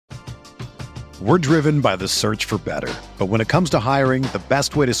We're driven by the search for better. But when it comes to hiring, the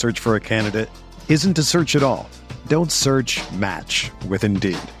best way to search for a candidate isn't to search at all. Don't search, match with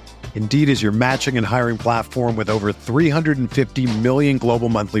Indeed. Indeed is your matching and hiring platform with over 350 million global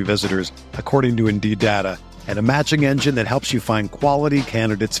monthly visitors, according to Indeed data, and a matching engine that helps you find quality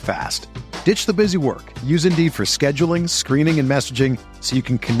candidates fast. Ditch the busy work. Use Indeed for scheduling, screening, and messaging so you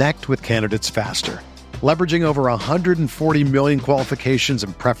can connect with candidates faster. Leveraging over 140 million qualifications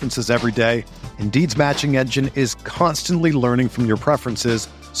and preferences every day, Indeed's matching engine is constantly learning from your preferences,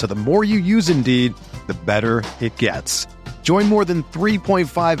 so the more you use Indeed, the better it gets. Join more than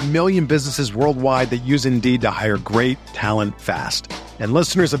 3.5 million businesses worldwide that use Indeed to hire great talent fast. And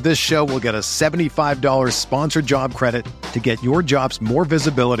listeners of this show will get a $75 sponsored job credit to get your jobs more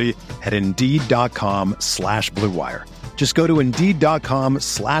visibility at Indeed.com/Blue Wire. Just go to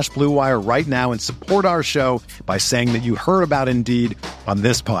Indeed.com/Blue Wire right now and support our show by saying that you heard about Indeed on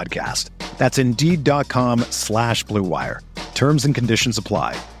this podcast. That's Indeed.com/Blue Wire. Terms and conditions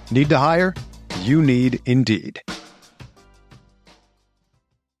apply. Need to hire? You need Indeed.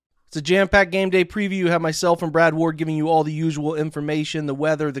 It's a jam-packed game day preview. You have myself and Brad Ward giving you all the usual information, the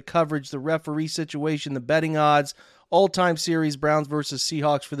weather, the coverage, the referee situation, the betting odds, all-time series, Browns versus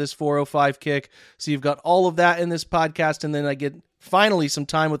Seahawks for this 4:05 kick. So you've got all of that in this podcast, and then I get finally some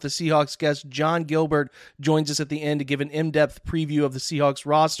time with the Seahawks guest. John Gilbert joins us at the end to give an in-depth preview of the Seahawks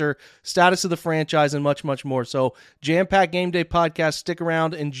roster, status of the franchise, and much, much more. So jam-packed game day podcast. Stick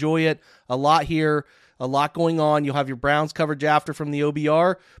around. Enjoy it. A lot here. A lot going on. You'll have your Browns coverage after from the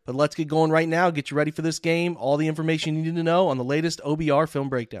OBR, but let's get going right now. Get you ready for this game. All the information you need to know on the latest OBR film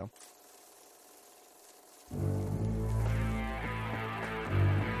breakdown.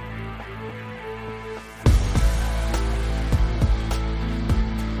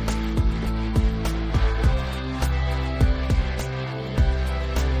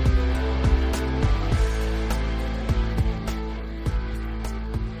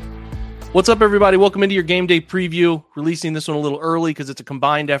 What's up, everybody? Welcome into your game day preview. Releasing this one a little early because it's a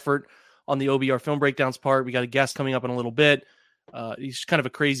combined effort on the OBR film breakdowns part. We got a guest coming up in a little bit. It's kind of a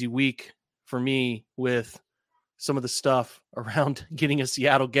crazy week for me with some of the stuff around getting a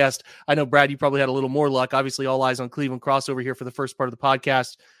Seattle guest. I know, Brad, you probably had a little more luck. Obviously, all eyes on Cleveland crossover here for the first part of the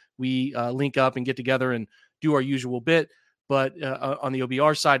podcast. We link up and get together and do our usual bit. But on the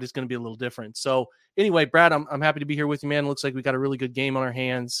OBR side, it's going to be a little different. So anyway, Brad, I'm happy to be here with you, man. It looks like we got a really good game on our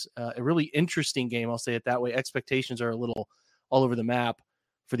hands, a really interesting game. I'll say it that way. Expectations are a little all over the map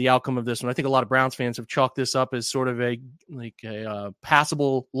for the outcome of this one. I think a lot of Browns fans have chalked this up as sort of a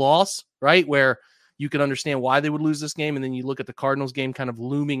passable loss, right? Where you can understand why they would lose this game. And then you look at the Cardinals game kind of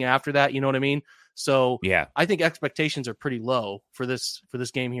looming after that. You know what I mean? So yeah, I think expectations are pretty low for this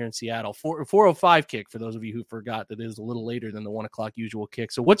game here in Seattle. 4:05 kick, for those of you who forgot that it is a little later than the 1 o'clock usual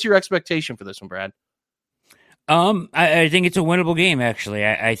kick. So what's your expectation for this one, Brad? I think it's a winnable game, actually.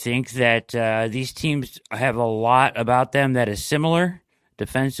 I think that these teams have a lot about them that is similar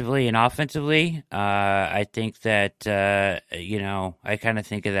defensively and offensively. I think that, I kind of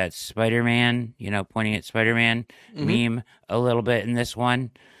think of that Spider-Man, pointing at Spider-Man meme a little bit in this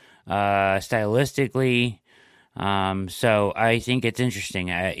one, stylistically. So I think it's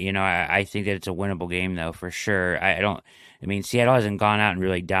interesting. I think that it's a winnable game, though, for sure. Seattle hasn't gone out and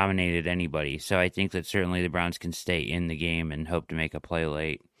really dominated anybody, so I think that certainly the Browns can stay in the game and hope to make a play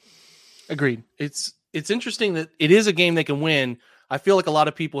late. Agreed. It's interesting that it is a game they can win. I feel like a lot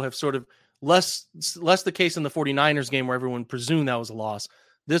of people have sort of less the case in the 49ers game where everyone presumed that was a loss.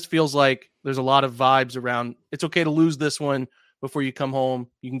 This feels like there's a lot of vibes around it's okay to lose this one before you come home.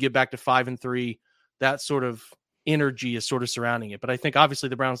 You can get back to 5-3. That sort of energy is sort of surrounding it. But I think obviously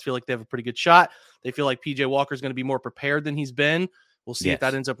the Browns feel like they have a pretty good shot. They feel like PJ Walker is going to be more prepared than he's been. We'll see if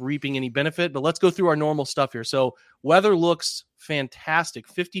that ends up reaping any benefit. But let's go through our normal stuff here. So weather looks fantastic.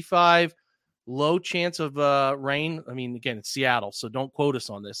 55, low chance of rain. I mean, again, it's Seattle, so don't quote us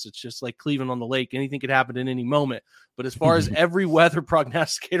on this. It's just like Cleveland on the lake. Anything could happen at any moment. But as far as every weather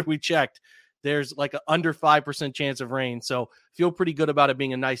prognosticator we checked, there's like an under 5% chance of rain. So feel pretty good about it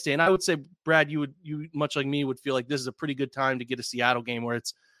being a nice day. And I would say, Brad, you much like me would feel like this is a pretty good time to get a Seattle game where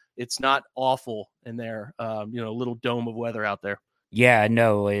it's not awful in there, a little dome of weather out there. Yeah,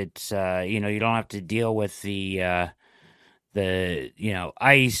 no, it's, you don't have to deal with the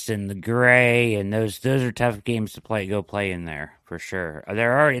ice and the gray, and those are tough games to go play in there for sure.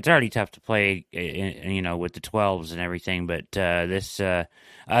 It's already tough to play, with the 12s and everything, but this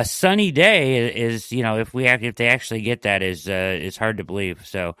a sunny day is, if they actually get that is hard to believe.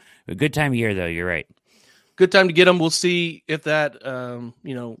 So a good time of year though. You're right. Good time to get them. We'll see if that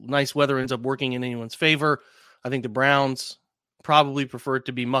nice weather ends up working in anyone's favor. I think the Browns probably prefer it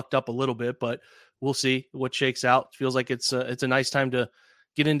to be mucked up a little bit, but we'll see what shakes out. Feels like it's a nice time to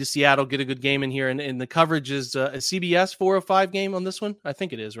get into Seattle, get a good game in here. And the coverage is a CBS 405 game on this one. I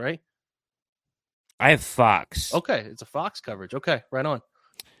think it is, right? I have Fox. Okay. It's a Fox coverage. Okay. Right on.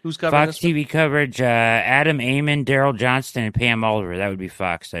 Who's covering Fox this one? TV coverage, Adam Amon, Daryl Johnston, and Pam Oliver. That would be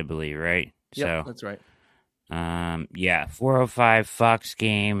Fox, I believe, right? Yep, that's right. 405 Fox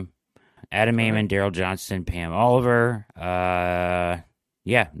game. Adam Amon, Daryl Johnston, Pam Oliver.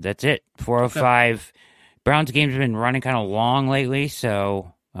 Yeah, that's it. 405. Okay. Browns games have been running kind of long lately,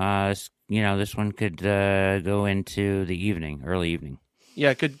 so this one could go into the evening, early evening.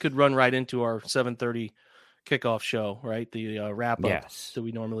 Yeah, could run right into our 7:30 kickoff show, right? The wrap up that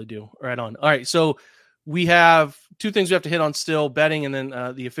we normally do. Right on. All right, so we have two things we have to hit on still: betting and then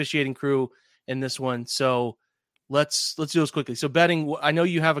the officiating crew in this one. So let's do this quickly. So betting, I know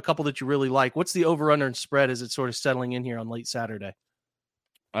you have a couple that you really like. What's the over under and spread as it's sort of settling in here on late Saturday?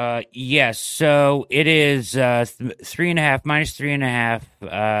 Yes. So it is 3.5 minus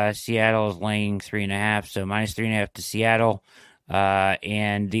 3.5. Seattle is laying 3.5, so minus 3.5 to Seattle.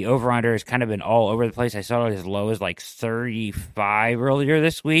 And the over-under has kind of been all over the place. I saw it as low as like 35 earlier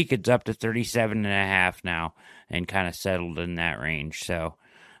this week. It's up to 37.5 now and kind of settled in that range. So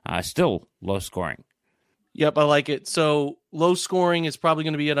still low scoring. Yep, I like it. So low scoring is probably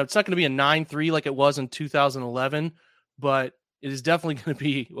going to be it's not going to be a 9-3 like it was in 2011, but it is definitely going to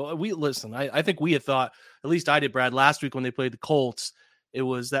be. Well, I think we had thought, at least I did, Brad, last week when they played the Colts. It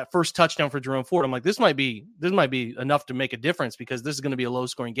was that first touchdown for Jerome Ford. I'm like, this might be enough to make a difference because this is going to be a low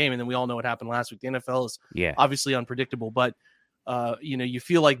scoring game. And then we all know what happened last week. The NFL is obviously unpredictable, but you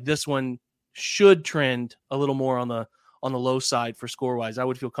feel like this one should trend a little more on the low side for score wise. I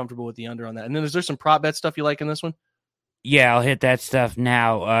would feel comfortable with the under on that. And then is there some prop bet stuff you like in this one? Yeah, I'll hit that stuff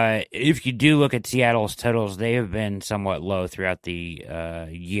now. If you do look at Seattle's totals, they have been somewhat low throughout the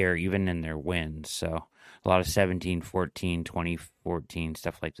year, even in their wins. So a lot of 17-14, 20-14,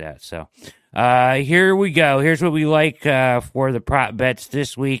 stuff like that. So here we go. Here's what we like for the prop bets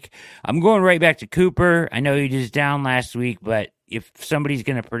this week. I'm going right back to Cooper. I know he was down last week, but if somebody's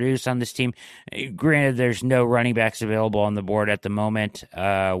going to produce on this team, granted there's no running backs available on the board at the moment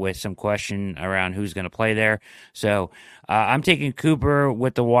with some question around who's going to play there. So I'm taking Cooper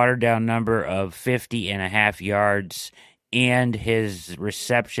with the watered down number of 50.5 yards, and his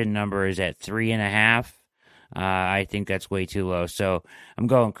reception number is at 3.5. I think that's way too low. So I'm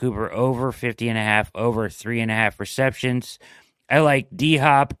going Cooper over 50.5, over 3.5 receptions. I like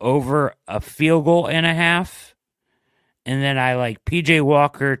D-Hop over a field goal and a half. And then I like PJ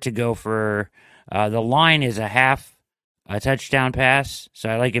Walker to go for the line is a touchdown pass. So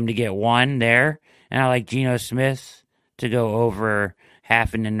I like him to get one there. And I like Geno Smith to go over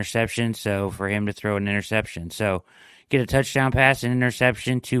half an interception. So for him to throw an interception. So get a touchdown pass, an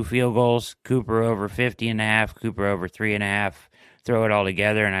interception, 2 field goals, Cooper over 50.5, Cooper over 3.5. Throw it all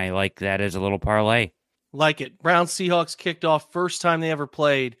together, and I like that as a little parlay. Like it. Browns Seahawks kicked off first time they ever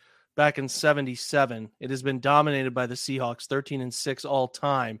played back in 1977. It has been dominated by the Seahawks, 13-6 all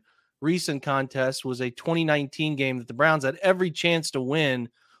time. Recent contest was a 2019 game that the Browns had every chance to win,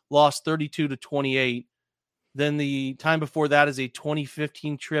 lost 32-28. Then the time before that is a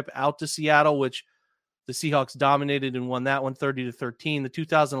 2015 trip out to Seattle, which the Seahawks dominated and won that one 30-13. The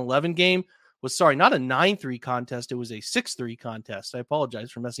 2011 game was, not a 9-3 contest. It was a 6-3 contest. I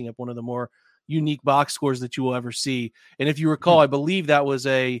apologize for messing up one of the more unique box scores that you will ever see. And if you recall, I believe that was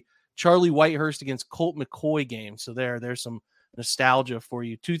a Charlie Whitehurst against Colt McCoy game. So there's some nostalgia for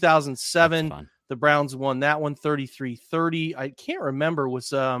you. 2007, the Browns won that one 33-30. I can't remember was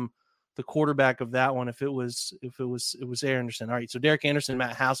the quarterback of that one if it was Anderson. All right, so Derek Anderson,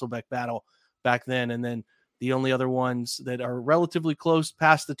 Matt Hasselbeck battle back then, and then the only other ones that are relatively close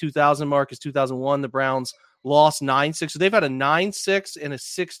past the 2000 mark is 2001. The Browns lost 9-6, so they've had a 9-6 and a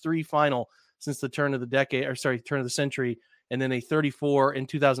 6-3 final since the turn of the century, and then a 34 in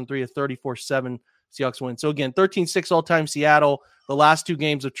 2003, a 34-7 Seahawks win. So again, 13-6 all-time Seattle. The last two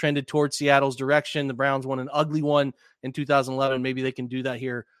games have trended towards Seattle's direction. The Browns won an ugly one in 2011. Maybe they can do that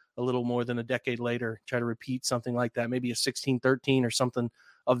here a little more than a decade later, try to repeat something like that, maybe a 16-13 or something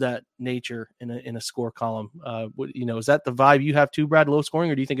of that nature in a score column. Is that the vibe you have too, Brad, low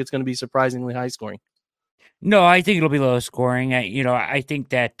scoring, or do you think it's going to be surprisingly high scoring? No, I think it'll be low scoring. I think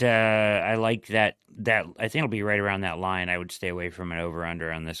that I like that. I think it'll be right around that line. I would stay away from an over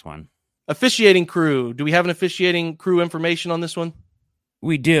under on this one. Officiating crew. Do we have an officiating crew information on this one?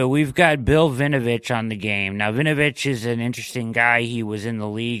 We do. We've got Bill Vinovich on the game. Now, Vinovich is an interesting guy. He was in the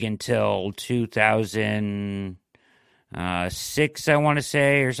league until 2000. 6, I want to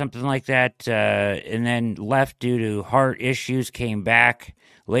say, or something like that, and then left due to heart issues, came back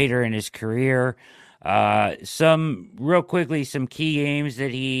later in his career. Some key games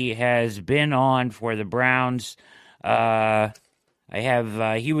that he has been on for the Browns. He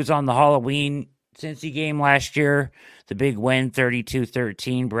was on the Halloween Cincy game last year, the big win,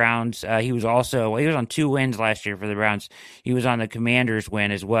 32-13 Browns. He was on 2 wins last year for the Browns. He was on the Commanders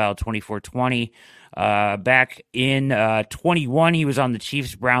win as well, 24-20. Back in 21, he was on the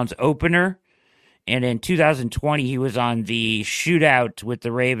Chiefs-Browns opener. And in 2020, he was on the shootout with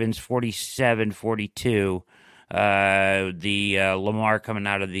the Ravens, 47-42. The Lamar coming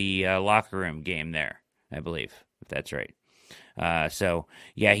out of the locker room game there, I believe, if that's right.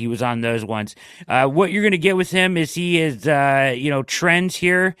 He was on those ones. What you're going to get with him is he is, trends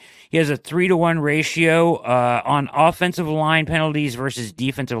here. He has a 3-to-1 ratio on offensive line penalties versus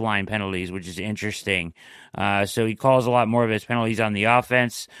defensive line penalties, which is interesting. So he calls a lot more of his penalties on the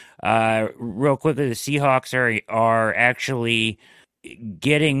offense. Real quickly, the Seahawks are actually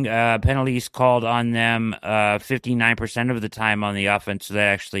getting penalties called on them 59% of the time on the offense, so that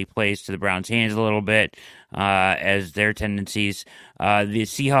actually plays to the Browns' hands a little bit as their tendencies. The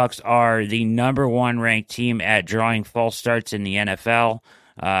Seahawks are the number 1 ranked team at drawing false starts in the NFL,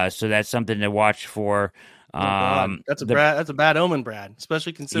 so that's something to watch for. That's a bad omen, Brad,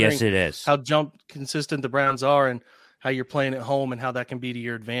 especially considering yes, it is. How consistent the Browns are and how you're playing at home and how that can be to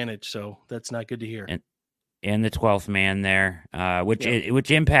your advantage. So that's not good to hear. And the 12th man there, which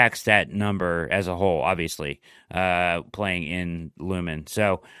impacts that number as a whole, obviously, playing in Lumen.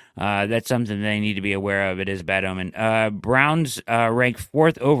 So that's something they need to be aware of. It is a bad omen. Browns rank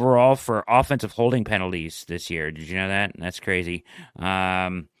 4th overall for offensive holding penalties this year. Did you know that? That's crazy.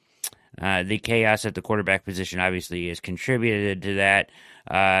 The chaos at the quarterback position obviously has contributed to that.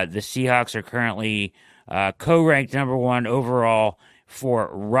 The Seahawks are currently co-ranked number 1 overall for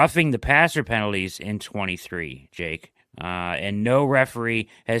roughing the passer penalties in 23, Jake. And no referee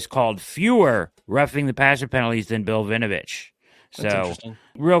has called fewer roughing the passer penalties than Bill Vinovich. So,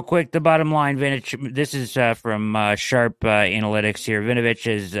 real quick, the bottom line, Vinovich, this is from Sharp Analytics here. Vinovich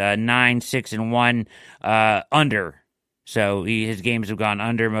is 9-6-1 under. So his games have gone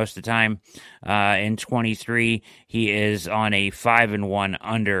under most of the time. In 23, he is on a 5-1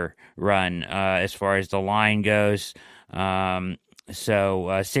 under run as far as the line goes. So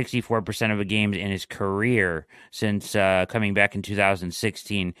 64% of the games in his career since coming back in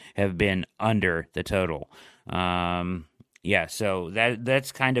 2016 have been under the total. So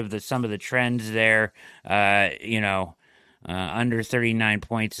that's kind of some of the trends there. Under 39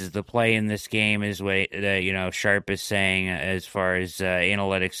 points is the play in this game, is what Sharp is saying as far as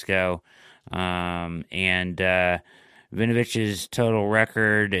analytics go. Vinovich's total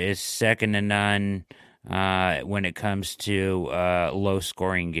record is second to none when it comes to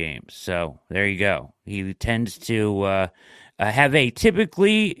low-scoring games. So there you go. He tends to have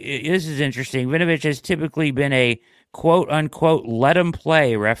typically, this is interesting, Vinovich has typically been a quote-unquote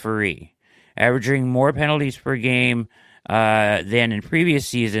let-him-play referee, averaging more penalties per game than in previous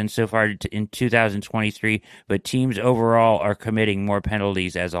seasons so far in 2023, but teams overall are committing more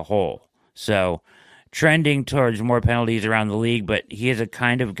penalties as a whole. So trending towards more penalties around the league, but he is a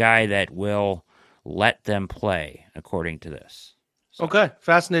kind of guy that will let them play, according to this. So. Okay,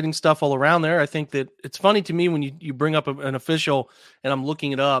 fascinating stuff all around there. I think that it's funny to me when you bring up an official and I'm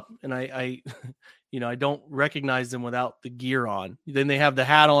looking it up and I I don't recognize them without the gear on. Then they have the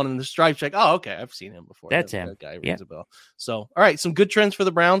hat on and the stripes. Like, oh, okay, I've seen him before. That's him. That guy rings a bell. So, all right, some good trends for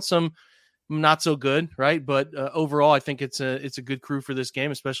the Browns, some not so good, right? But overall, I think it's a good crew for this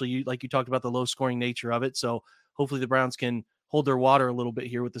game, especially like you talked about the low scoring nature of it. So hopefully the Browns can hold their water a little bit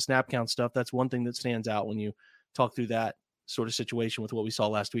here with the snap count stuff. That's one thing that stands out when you talk through that sort of situation with what we saw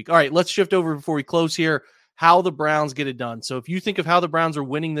last week. All right, let's shift over before we close here. How the Browns get it done. So if you think of how the Browns are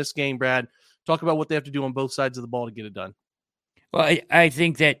winning this game, Brad, talk about what they have to do on both sides of the ball to get it done. Well, I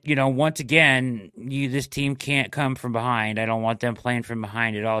think that, once again, this team can't come from behind. I don't want them playing from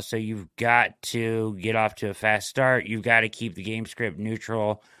behind at all. So you've got to get off to a fast start. You've got to keep the game script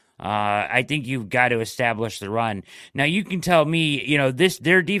neutral. I think you've got to establish the run. Now, you can tell me,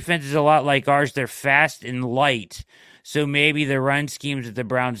 their defense is a lot like ours. They're fast and light. So maybe the run schemes that the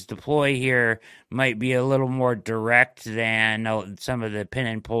Browns deploy here might be a little more direct than some of the pin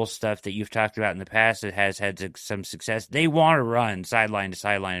and pull stuff that you've talked about in the past that has had some success. They want to run sideline to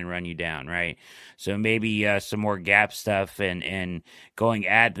sideline and run you down, right? So maybe some more gap stuff and going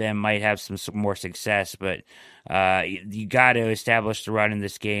at them might have some more success. But You got to establish the run in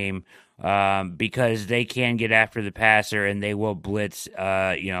this game because they can get after the passer and they will blitz.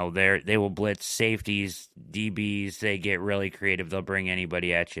 They will blitz safeties, DBs. They get really creative. They'll bring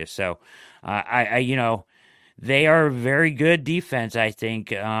anybody at you. So, they are a very good defense, I think,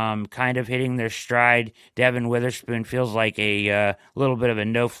 kind of hitting their stride. Devin Witherspoon feels like a little bit of a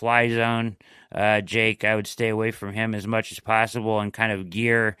no-fly zone. Jake, I would stay away from him as much as possible and kind of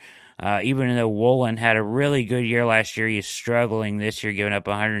gear. Even though Woolen had a really good year last year, he's struggling this year, giving up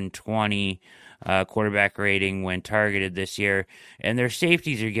 120 quarterback rating when targeted this year. And their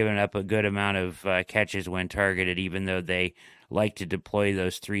safeties are giving up a good amount of catches when targeted, even though they like to deploy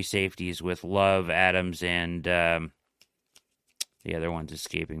those three safeties with Love, Adams, and the other one's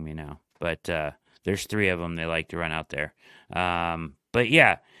escaping me now. But there's three of them they like to run out there. But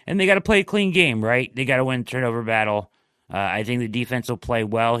yeah, and they got to play a clean game, right? They got to win the turnover battle. I think the defense will play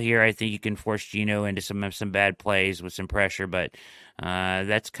well here. I think you can force Geno into some bad plays with some pressure, but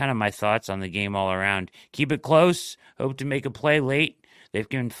that's kind of my thoughts on the game all around. Keep it close. Hope to make a play late. They've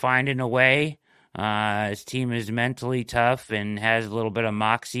been finding a way. His team is mentally tough and has a little bit of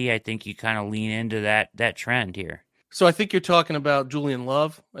moxie. I think you kind of lean into that trend here. So I think you're talking about Julian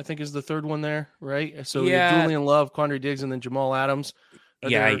Love, I think is the third one there, right? So yeah. Julian Love, Quandre Diggs, and then Jamal Adams. I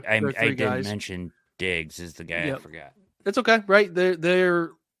didn't mention Diggs is the guy. Yep. I forgot. It's okay, right?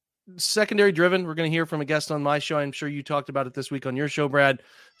 They're secondary driven. We're going to hear from a guest on my show. I'm sure you talked about it this week on your show, Brad.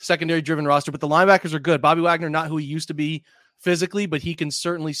 Secondary driven roster, but the linebackers are good. Bobby Wagner, not who he used to be physically, but he can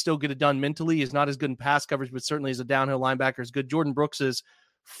certainly still get it done mentally. He's not as good in pass coverage, but certainly as a downhill linebacker is good. Jordan Brooks is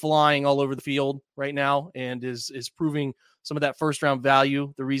flying all over the field right now and is proving some of that first round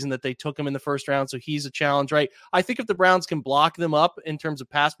value, the reason that they took him in the first round. So he's a challenge, right? I think if the Browns can block them up in terms of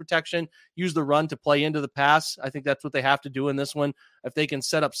pass protection, use the run to play into the pass, I think that's what they have to do in this one. If they can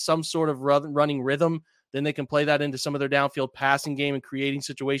set up some sort of running rhythm, then they can play that into some of their downfield passing game and creating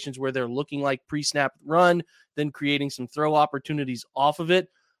situations where they're looking like pre-snap run, then creating some throw opportunities off of it.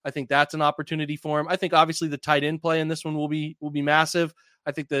 I think that's an opportunity for him. I think obviously the tight end play in this one will be massive.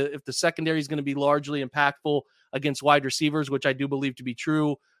 I think if the secondary is going to be largely impactful against wide receivers, which I do believe to be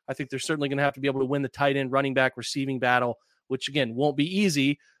true, I think they're certainly going to have to be able to win the tight end running back receiving battle, which again won't be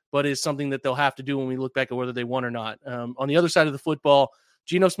easy, but is something that they'll have to do when we look back at whether they won or not. On the other side of the football,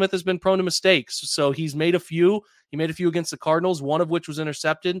 Geno Smith has been prone to mistakes. So he's made a few. He made a few against the Cardinals, one of which was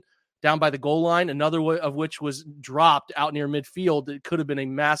intercepted down by the goal line, another of which was dropped out near midfield. It could have been a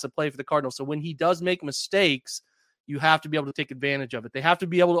massive play for the Cardinals. So when he does make mistakes, you have to be able to take advantage of it. They have to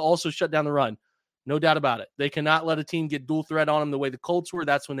be able to also shut down the run. No doubt about it. They cannot let a team get dual threat on them the way the Colts were.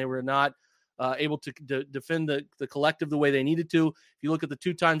 That's when they were not able to defend the collective the way they needed to. If you look at the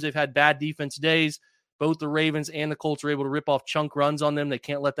two times they've had bad defense days, both the Ravens and the Colts were able to rip off chunk runs on them. They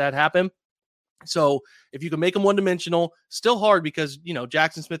can't let that happen. So if you can make them one-dimensional, still hard because,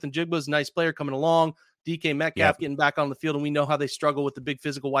 Jackson Smith and Jigba is a nice player coming along. DK Metcalf getting back on the field, and we know how they struggle with the big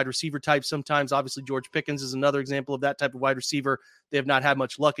physical wide receiver type sometimes. Obviously, George Pickens is another example of that type of wide receiver they have not had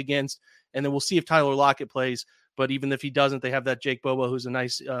much luck against. And then we'll see if Tyler Lockett plays. But even if he doesn't, they have that Jake Bobo, who's a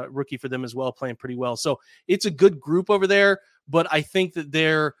nice rookie for them as well, playing pretty well. So it's a good group over there, but I think that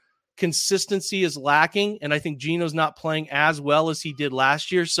their consistency is lacking, and I think Geno's not playing as well as he did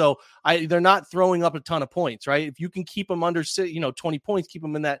last year. So they're not throwing up a ton of points, right? If you can keep them under 20 points, keep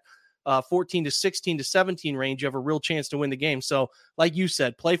them in that 14 to 16 to 17 range, you have a real chance to win the game. So like you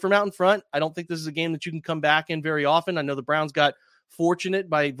said, play from out in front. I don't think this is a game that you can come back in very often. I know the Browns got fortunate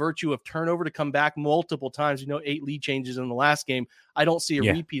by virtue of turnover to come back multiple times, 8 lead changes in the last game. I don't see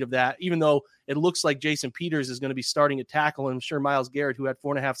a repeat of that, even though it looks like Jason Peters is going to be starting at tackle. And I'm sure Myles Garrett, who had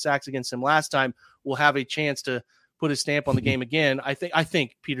 4.5 sacks against him last time, will have a chance to put his stamp on the game again. I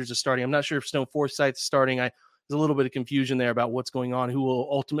think Peters is starting. I'm not sure if Stone Forsythe's starting. There's a little bit of confusion there about what's going on, who will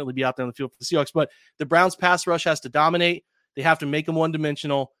ultimately be out there on the field for the Seahawks. But the Browns pass rush has to dominate. They have to make them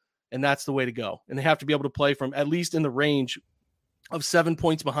one-dimensional, and that's the way to go. And they have to be able to play from at least in the range of 7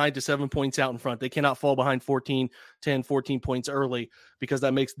 points behind to 7 points out in front. They cannot fall behind 14 points early because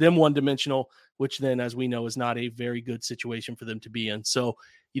that makes them one-dimensional, which then, as we know, is not a very good situation for them to be in. So,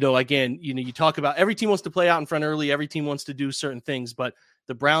 again, you talk about every team wants to play out in front early. Every team wants to do certain things, but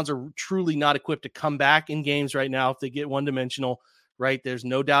the Browns are truly not equipped to come back in games right now if they get one-dimensional, right? There's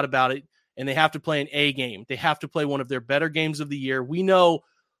no doubt about it. And they have to play an A game. They have to play one of their better games of the year. We know,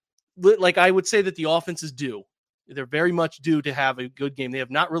 like I would say that the offense is due. They're very much due to have a good game. They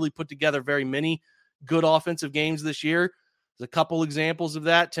have not really put together very many good offensive games this year. There's a couple examples of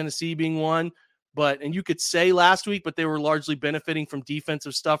that, Tennessee being one. And you could say last week, but they were largely benefiting from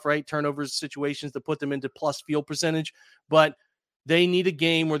defensive stuff, right? Turnovers, situations that put them into plus field percentage. But They need a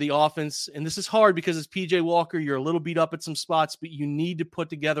game where the offense, and this is hard because it's PJ Walker, you're a little beat up at some spots, but you need to put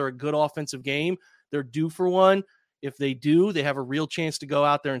together a good offensive game. They're due for one. If they do, they have a real chance to go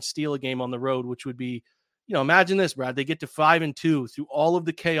out there and steal a game on the road, which would be, imagine this, Brad. They get to 5-2 through all of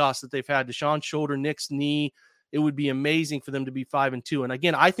the chaos that they've had. Deshaun's shoulder, Nick's knee. It would be amazing for them to be 5-2. And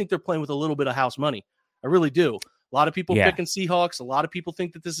again, I think they're playing with a little bit of house money. I really do. A lot of people picking Seahawks. A lot of people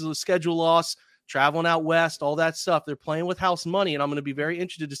think that this is a schedule loss, traveling out west, all that stuff. They're playing with house money, and I'm going to be very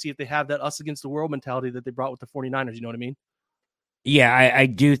interested to see if they have that us against the world mentality that they brought with the 49ers. You know what I mean? Yeah, I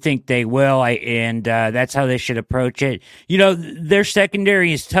do think they will, and that's how they should approach it. Their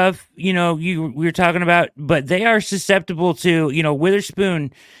secondary is tough, we were talking about, but they are susceptible to,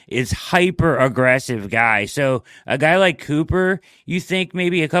 Witherspoon is hyper-aggressive guy. So a guy like Cooper, you think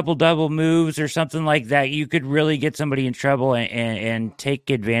maybe a couple double moves or something like that, you could really get somebody in trouble and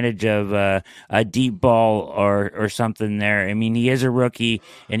take advantage of a deep ball or something there. I mean, he is a rookie,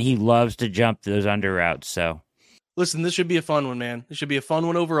 and he loves to jump those under routes, so... Listen, this should be a fun one, man. This should be a fun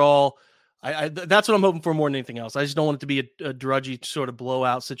one overall. That's what I'm hoping for more than anything else. I just don't want it to be a drudgy sort of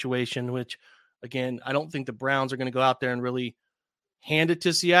blowout situation, which, again, I don't think the Browns are going to go out there and really hand it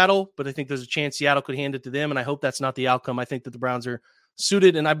to Seattle, but I think there's a chance Seattle could hand it to them, and I hope that's not the outcome. I think that the Browns are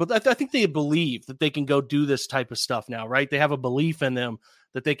suited, and I think they believe that they can go do this type of stuff now, right? They have a belief in them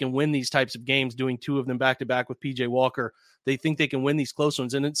that they can win these types of games, doing 2 of them back-to-back with PJ Walker. They think they can win these close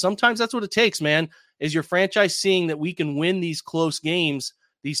ones. And sometimes that's what it takes, man, is your franchise seeing that we can win these close games.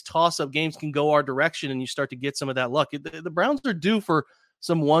 These toss-up games can go our direction, and you start to get some of that luck. The Browns are due for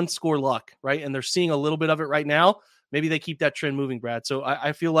some one-score luck, right? And they're seeing a little bit of it right now. Maybe they keep that trend moving, Brad. So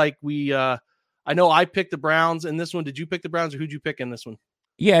I feel like I know I picked the Browns in this one. Did you pick the Browns, or who'd you pick in this one?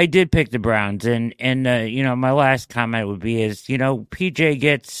 Yeah, I did pick the Browns, and my last comment would be is, PJ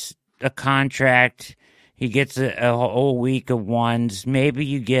gets a contract, he gets a whole week of ones. Maybe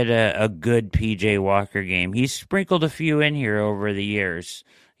you get a good PJ Walker game. He's sprinkled a few in here over the years.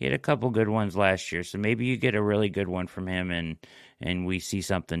 He had a couple good ones last year, so maybe you get a really good one from him, and we see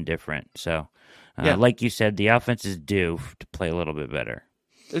something different. So, like you said, the offense is due to play a little bit better.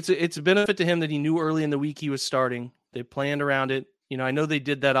 It's a benefit to him that he knew early in the week he was starting. They planned around it. I know they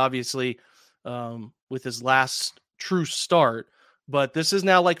did that obviously with his last true start, but this is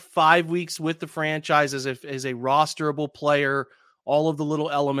now like 5 weeks with the franchise as a rosterable player, all of the little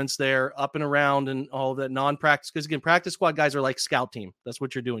elements there up and around and all of that non-practice. Because again, practice squad guys are like scout team. That's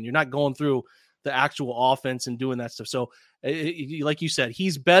what you're doing. You're not going through the actual offense and doing that stuff. So like you said,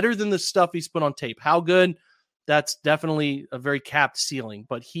 he's better than the stuff he's put on tape. How good? That's definitely a very capped ceiling,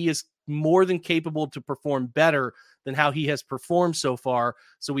 but he is more than capable to perform better than how he has performed so far.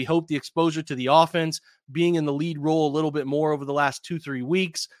 So we hope the exposure to the offense, being in the lead role a little bit more over the last 2-3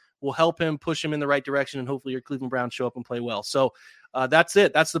 weeks, will help him, push him in the right direction, and hopefully your Cleveland Browns show up and play well. So that's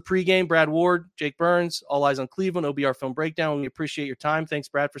it. That's the pregame. Brad Ward, Jake Burns, All Eyes on Cleveland, OBR Film Breakdown. We appreciate your time. Thanks,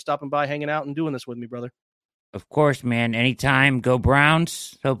 Brad, for stopping by, hanging out, and doing this with me, brother. Of course, man. Anytime. Go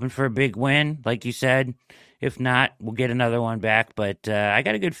Browns. Hoping for a big win, like you said. If not, we'll get another one back. But I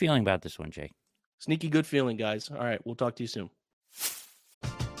got a good feeling about this one, Jake. Sneaky good feeling, guys. All right, we'll talk to you soon.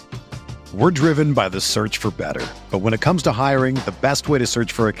 We're driven by the search for better. But when it comes to hiring, the best way to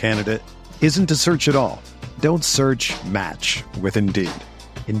search for a candidate isn't to search at all. Don't search, match with Indeed.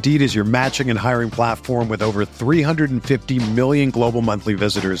 Indeed is your matching and hiring platform with over 350 million global monthly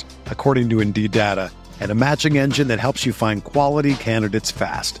visitors, according to Indeed data, and a matching engine that helps you find quality candidates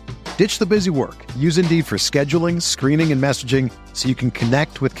fast. Ditch the busy work. Use Indeed for scheduling, screening, and messaging so you can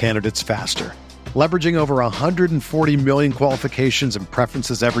connect with candidates faster. Leveraging over 140 million qualifications and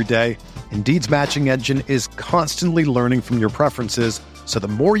preferences every day, Indeed's matching engine is constantly learning from your preferences, so the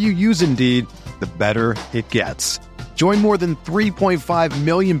more you use Indeed, the better it gets. Join more than 3.5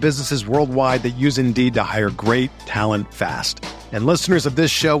 million businesses worldwide that use Indeed to hire great talent fast. And listeners of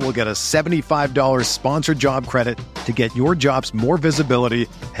this show will get a $75 sponsored job credit to get your jobs more visibility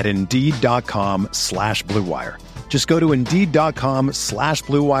at Indeed.com/Blue Wire. Just go to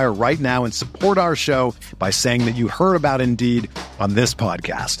Indeed.com/Blue Wire right now and support our show by saying that you heard about Indeed on this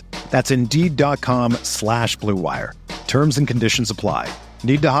podcast. That's Indeed.com/Blue Wire. Terms and conditions apply.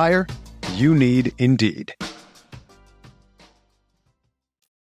 Need to hire? You need Indeed.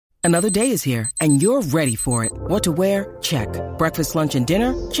 Another day is here, and you're ready for it. What to wear? Check. Breakfast, lunch, and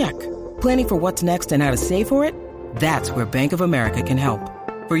dinner? Check. Planning for what's next and how to save for it? That's where Bank of America can help.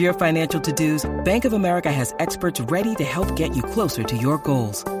 For your financial to-dos, Bank of America has experts ready to help get you closer to your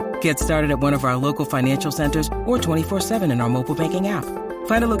goals. Get started at one of our local financial centers or 24/7 in our mobile banking app.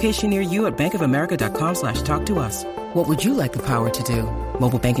 Find a location near you at bankofamerica.com/talktous. What would you like the power to do?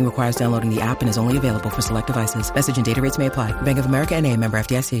 Mobile banking requires downloading the app and is only available for select devices. Message and data rates may apply. Bank of America N.A., member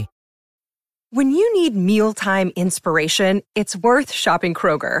FDIC. When you need mealtime inspiration, it's worth shopping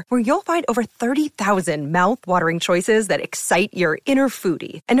Kroger, where you'll find over 30,000 mouth-watering choices that excite your inner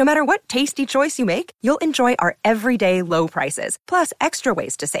foodie. And no matter what tasty choice you make, you'll enjoy our everyday low prices, plus extra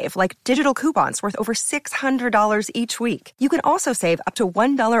ways to save, like digital coupons worth over $600 each week. You can also save up to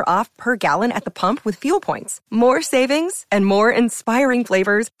 $1 off per gallon at the pump with fuel points. More savings and more inspiring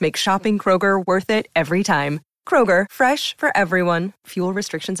flavors make shopping Kroger worth it every time. Kroger, fresh for everyone. Fuel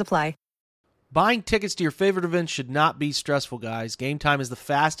restrictions apply. Buying tickets to your favorite events should not be stressful, guys. Game Time is the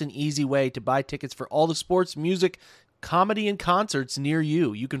fast and easy way to buy tickets for all the sports, music, comedy, and concerts near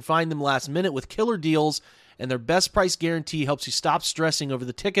you. You can find them last minute with killer deals, and their best price guarantee helps you stop stressing over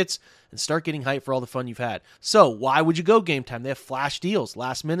the tickets and start getting hyped for all the fun you've had. So why would you go Game Time? They have flash deals,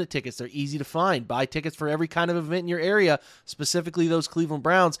 last minute tickets. They're easy to find. Buy tickets for every kind of event in your area, specifically those Cleveland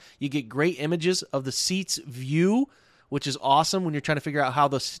Browns. You get great images of the seats view, which is awesome when you're trying to figure out how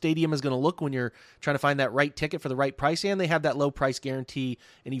the stadium is going to look when you're trying to find that right ticket for the right price. And they have that low price guarantee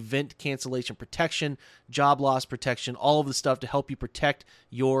and event cancellation protection, job loss protection, all of the stuff to help you protect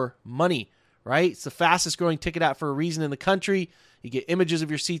your money, right? It's the fastest growing ticket app for a reason in the country. You get images of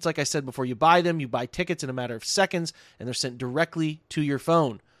your seats, like I said, before you buy them. You buy tickets in a matter of seconds, and they're sent directly to your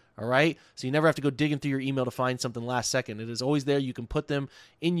phone. All right. So you never have to go digging through your email to find something last second. It is always there. You can put them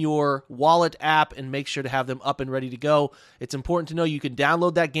in your wallet app and make sure to have them up and ready to go. It's important to know you can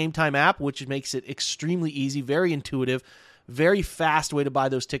download that Game Time app, which makes it extremely easy, very intuitive, very fast way to buy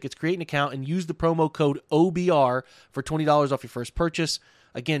those tickets. Create an account and use the promo code OBR for $20 off your first purchase.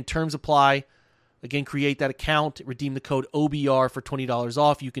 Again, terms apply. Again, create that account, redeem the code OBR for $20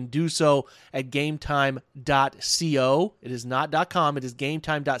 off. You can do so at gametime.co. It is not .com, it is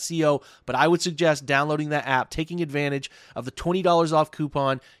gametime.co, but I would suggest downloading that app, taking advantage of the $20 off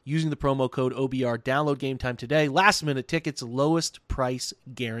coupon using the promo code OBR. Download Game Time today. Last minute tickets, lowest price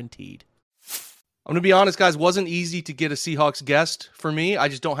guaranteed. I'm going to be honest, guys, wasn't easy to get a Seahawks guest for me. I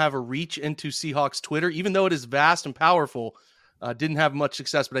just don't have a reach into Seahawks Twitter, even though it is vast and powerful. Didn't have much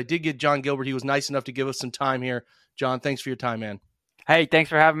success, but I did get John Gilbert. He was nice enough to give us some time here. John, thanks for your time, man. Hey,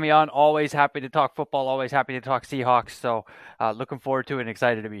 thanks for having me on. Always happy to talk football. Always happy to talk Seahawks. So looking forward to it and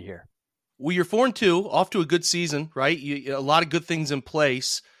excited to be here. Well, you're 4-2, off to a good season, right? A lot of good things in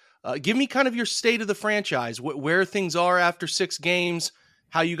place. Give me kind of your state of the franchise, where things are after 6 games,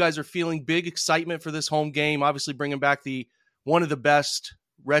 how you guys are feeling. Big excitement for this home game, obviously bringing back one of the best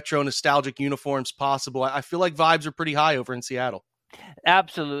retro nostalgic uniforms possible. I feel like vibes are pretty high over in Seattle.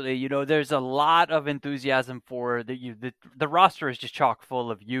 Absolutely. You know, there's a lot of enthusiasm for the roster is just chock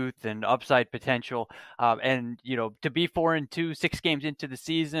full of youth and upside potential. And, you know, to be 4-2, 6 games into the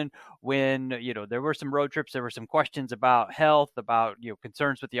season when, you know, there were some road trips, there were some questions about health, about, you know,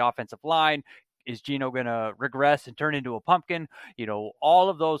 concerns with the offensive line. Is Geno going to regress and turn into a pumpkin? You know, all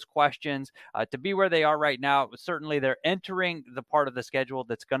of those questions. To be where they are right now, certainly they're entering the part of the schedule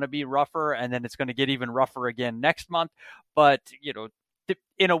that's going to be rougher, and then it's going to get even rougher again next month. But, you know,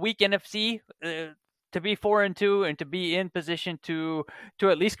 in a weak NFC, to be 4-2 and to be in position to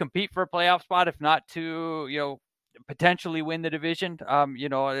at least compete for a playoff spot, if not to, you know, potentially win the division. You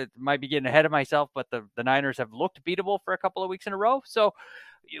know, it might be getting ahead of myself, but the Niners have looked beatable for a couple of weeks in a row. So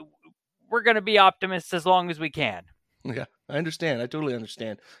we're going to be optimists as long as we can. Yeah, I understand. I totally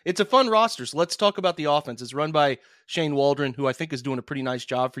understand. It's a fun roster. So let's talk about the offense. It's run by Shane Waldron, who I think is doing a pretty nice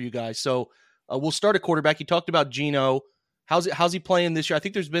job for you guys. So we'll start at quarterback. You talked about Geno. How's he playing this year? I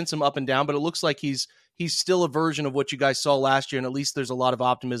think there's been some up and down, but it looks like he's still a version of what you guys saw last year. And at least there's a lot of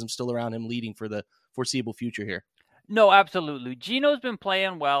optimism still around him leading for the foreseeable future here. No, absolutely. Geno's been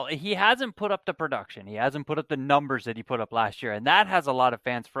playing well. He hasn't put up the production. He hasn't put up the numbers that he put up last year, and that has a lot of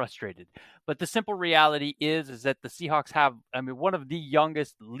fans frustrated. But the simple reality is that the Seahawks have, one of the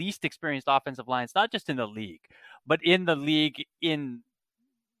youngest, least experienced offensive lines, not just in the league, but in the league in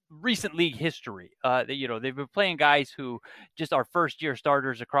recent league history. You know, they've been playing guys who just are first-year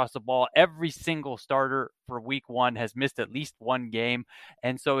starters across the ball. Every single starter for week 1 has missed at least one game,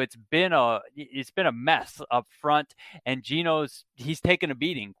 and so it's been a mess up front. And he's taken a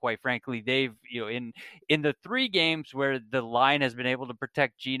beating, quite frankly. They've, you know, in the 3 games where the line has been able to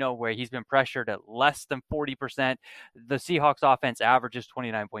protect Geno, where he's been pressured at less than 40%, the Seahawks offense averages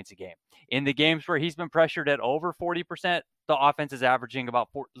 29 points a game. In the games where he's been pressured at over 40%, the offense is averaging about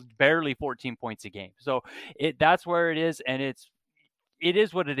barely 14 points a game. So that's where it is, and it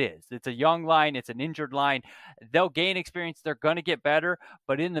is what it is. It's a young line. It's an injured line. They'll gain experience. They're going to get better.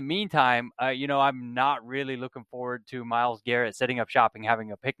 But in the meantime, you know, I'm not really looking forward to Myles Garrett setting up shop and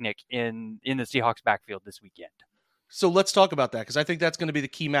having a picnic in the Seahawks backfield this weekend. So let's talk about that, because I think that's going to be the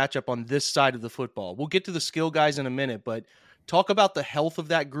key matchup on this side of the football. We'll get to the skill guys in a minute, but talk about the health of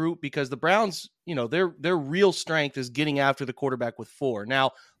that group, because the Browns, their real strength is getting after the quarterback with 4.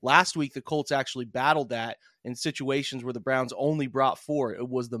 Now, last week, the Colts actually battled that in situations where the Browns only brought 4. It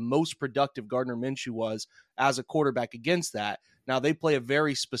was the most productive Gardner Minshew was as a quarterback against that. Now, they play a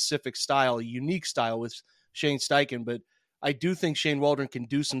very specific style, a unique style with Shane Steichen, but I do think Shane Waldron can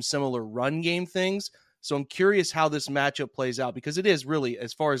do some similar run game things. So I'm curious how this matchup plays out, because it is really,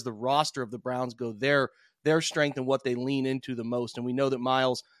 as far as the roster of the Browns go, their strength and what they lean into the most. And we know that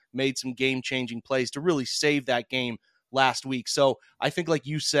Miles made some game-changing plays to really save that game last week. So I think, like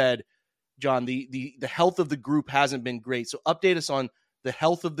you said, John, the health of the group hasn't been great. So update us on the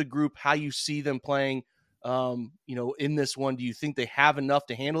health of the group, how you see them playing, in this one. Do you think they have enough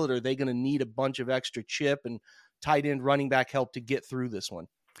to handle it, or are they going to need a bunch of extra chip and tight end running back help to get through this one?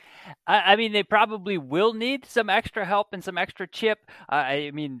 I mean, they probably will need some extra help and some extra chip.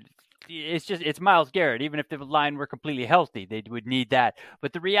 It's Myles Garrett. Even if the line were completely healthy, they would need that.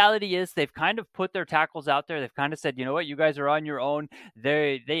 But the reality is they've kind of put their tackles out there. They've kind of said, you know what, you guys are on your own.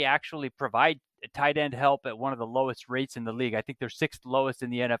 They actually provide tight end help at one of the lowest rates in the league. I think they're 6th lowest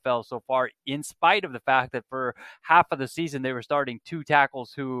in the NFL so far, in spite of the fact that for half of the season they were starting 2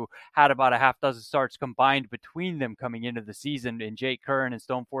 tackles who had about a half dozen starts combined between them coming into the season, in Jake Curran and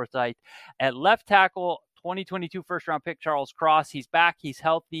Stone Forsythe. At left tackle, 2022 first-round pick Charles Cross. He's back. He's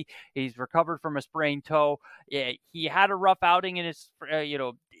healthy. He's recovered from a sprained toe. He had a rough outing in his,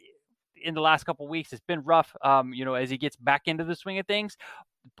 in the last couple of weeks. It's been rough, as he gets back into the swing of things.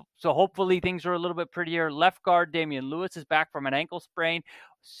 So hopefully things are a little bit prettier. Left guard Damian Lewis is back from an ankle sprain.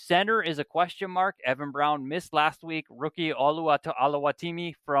 Center is a question mark. Evan Brown missed last week. Rookie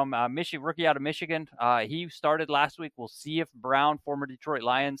Oluwatimi from rookie out of Michigan. He started last week. We'll see if Brown, former Detroit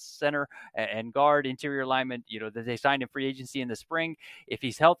Lions center and guard, interior lineman, that they signed in free agency in the spring. If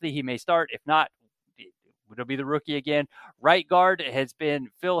he's healthy, he may start. If not, it'll be the rookie again. Right guard has been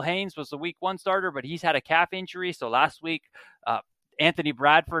Phil Haynes, was the week 1 starter, but he's had a calf injury. So last week, Anthony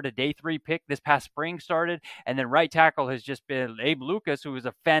Bradford, a day 3 pick this past spring, started. And then right tackle has just been Abe Lucas, who was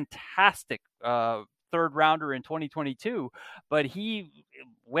a fantastic 3rd rounder in 2022. But he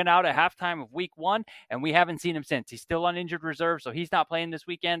went out at halftime of week 1, and we haven't seen him since. He's still on injured reserve, so he's not playing this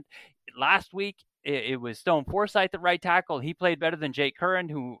weekend. Last week, it was Stone Forsythe at right tackle. He played better than Jake Curran,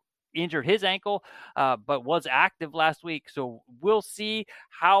 who injured his ankle, but was active last week. So we'll see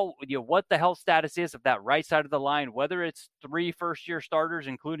how, what the health status is of that right side of the line, whether it's 3 first-year starters,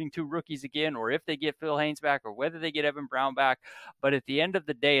 including 2 rookies again, or if they get Phil Haynes back, or whether they get Evan Brown back. But at the end of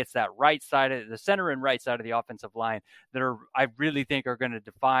the day, it's that right side of the center and right side of the offensive line that I really think are going to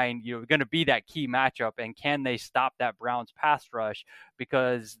define, going to be that key matchup. And can they stop that Browns pass rush?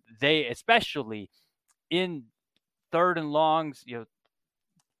 Because they, especially in 3rd and longs,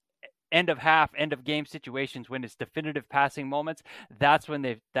 end of half, end of game situations, when it's definitive passing moments, that's when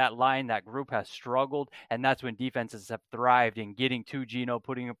that group has struggled, and that's when defenses have thrived in getting to Geno,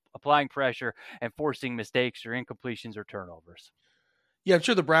 applying pressure, and forcing mistakes or incompletions or turnovers. Yeah, I'm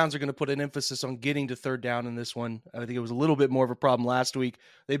sure the Browns are going to put an emphasis on getting to 3rd down in this one. I think it was a little bit more of a problem last week.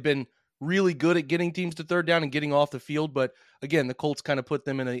 They've been really good at getting teams to 3rd down and getting off the field, but again, the Colts kind of put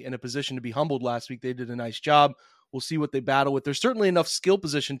them in a position to be humbled last week. They did a nice job. We'll see what they battle with. There's certainly enough skill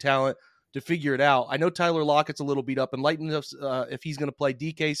position talent to figure it out. I know Tyler Lockett's a little beat up, and light enough if he's going to play.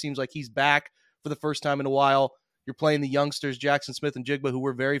 DK seems like he's back for the first time in a while. You're playing the youngsters, Jackson Smith and Jigba, who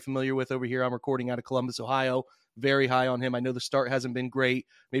we're very familiar with over here. I'm recording out of Columbus, Ohio. Very high on him. I know the start hasn't been great.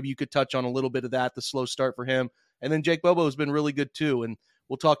 Maybe you could touch on a little bit of that, the slow start for him. And then Jake Bobo has been really good too. And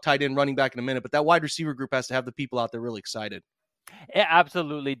we'll talk tight end, running back in a minute, but that wide receiver group has to have the people out there really excited. It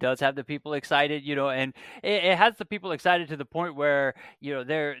absolutely does have the people excited, and it has the people excited to the point where,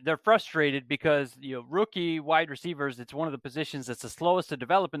 they're frustrated because, rookie wide receivers, it's one of the positions that's the slowest to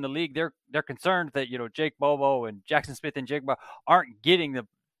develop in the league. They're concerned that, Jake Bobo and Jackson Smith and Jigba aren't getting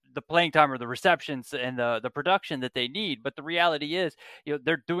the playing time or the receptions and the production that they need. But the reality is,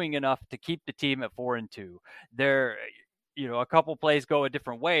 they're doing enough to keep the team at 4-2. They're, a couple plays go a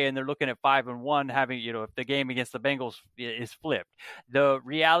different way, and they're looking at 5-1, having, if the game against the Bengals is flipped. The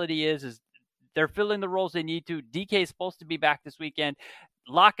reality is they're filling the roles they need to. DK is supposed to be back this weekend.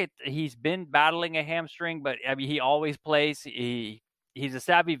 Lockett, he's been battling a hamstring, but I mean, he always plays. He's a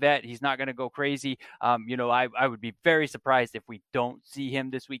savvy vet. He's not going to go crazy. I would be very surprised if we don't see him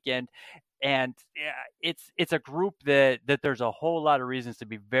this weekend. And it's a group that there's a whole lot of reasons to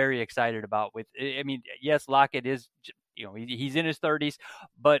be very excited about. Yes, Lockett is, he's in his 30s,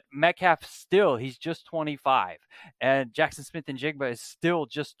 but Metcalf he's just 25, and Jackson Smith and Jigba is still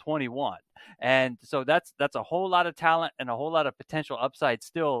just 21. And so that's a whole lot of talent and a whole lot of potential upside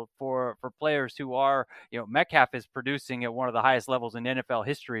still for players who are, Metcalf is producing at one of the highest levels in NFL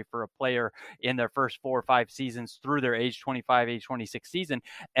history for a player in their first 4 or 5 seasons through their age 25, age 26 season.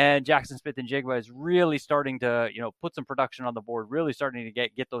 And Jackson Smith-Njigba is really starting to, put some production on the board, really starting to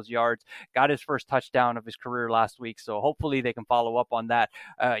get those yards, got his first touchdown of his career last week. So hopefully they can follow up on that.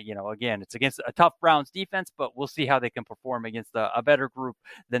 Again, it's against a tough Browns defense, but we'll see how they can perform against a better group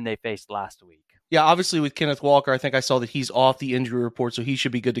than they faced last week. Yeah, obviously with Kenneth Walker, I think I saw that he's off the injury report, so he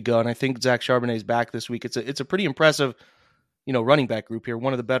should be good to go. And I think Zach Charbonnet is back this week. It's a pretty impressive, running back group here.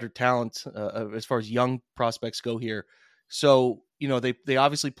 One of the better talents as far as young prospects go here. So, they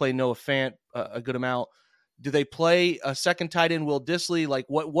obviously play Noah Fant a good amount. Do they play a second tight end, Will Dissly? Like,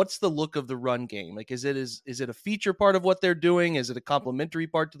 what's the look of the run game? Like, is it a feature part of what they're doing? Is it a complementary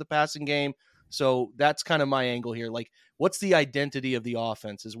part to the passing game? So that's kind of my angle here. Like, what's the identity of the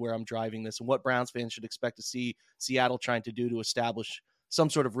offense is where I'm driving this, and what Browns fans should expect to see Seattle trying to do to establish some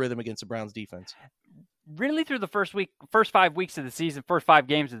sort of rhythm against the Browns defense. Really through the first 5 weeks of the season, first 5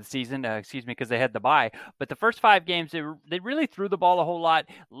 games of the season, because they had the bye. But the first 5 games, they really threw the ball a whole lot.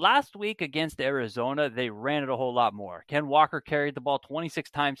 Last week against Arizona, they ran it a whole lot more. Ken Walker carried the ball 26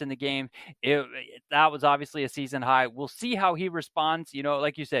 times in the game. That was obviously a season high. We'll see how he responds.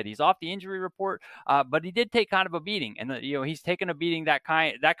 Like you said, he's off the injury report, but he did take kind of a beating. And, he's taken a beating, that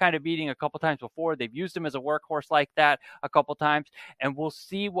kind of beating a couple times before. They've used him as a workhorse like that a couple times. And we'll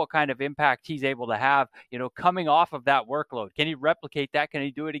see what kind of impact he's able to have, coming off of that workload. Can he replicate that? Can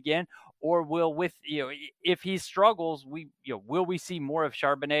he do it again? Or if he struggles, will we see more of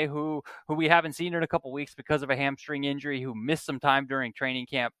Charbonnet, who we haven't seen in a couple weeks because of a hamstring injury, who missed some time during training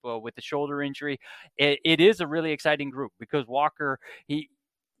camp with the shoulder injury? It is a really exciting group because Walker,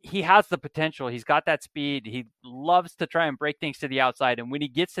 he has the potential. He's got that speed. He loves to try and break things to the outside. And when he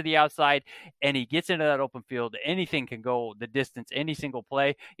gets to the outside and he gets into that open field, anything can go the distance, any single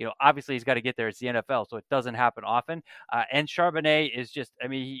play. Obviously he's got to get there. It's the NFL, so it doesn't happen often. And Charbonnet is just,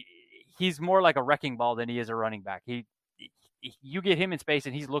 he's more like a wrecking ball than he is a running back. You get him in space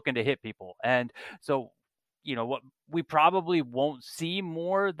and he's looking to hit people. And so, what we probably won't see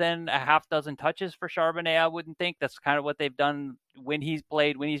more than a half dozen touches for Charbonnet, I wouldn't think. That's kind of what they've done when he's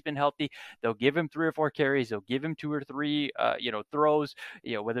played, when he's been healthy. They'll give him 3 or 4 carries. They'll give him 2 or 3, throws,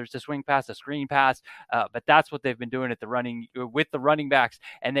 whether it's a swing pass, a screen pass. But that's what they've been doing with the running backs.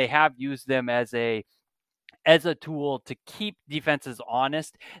 And they have used them as a tool to keep defenses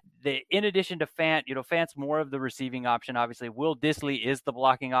honest. In addition to Fant, Fant's more of the receiving option. Obviously, Will Dissly is the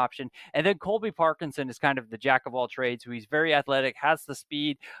blocking option. And then Colby Parkinson is kind of the jack of all trades, who he's very athletic, has the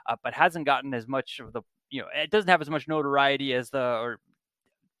speed, but hasn't gotten as much of the, it doesn't have as much notoriety or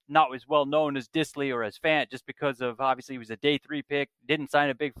not as well known as Dissly or as Fant, just because of, obviously, he was a day 3 pick, didn't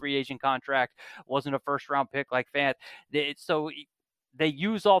sign a big free agent contract, wasn't a first round pick like Fant. They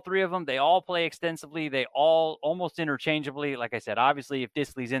use all 3 of them. They all play extensively. They all almost interchangeably. Like I said, obviously, if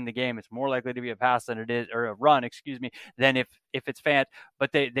Dissly's in the game, it's more likely to be a pass than it is, or a run, than if it's Fant.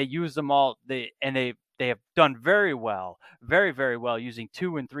 But they use them all. They have done very well, very, very well using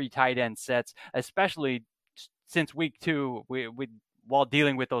 2 and 3 tight end sets, especially since week 2, while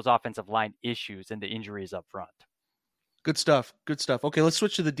dealing with those offensive line issues and the injuries up front. Good stuff. Okay, let's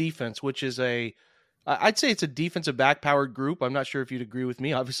switch to the defense, which is I'd say it's a defensive back-powered group. I'm not sure if you'd agree with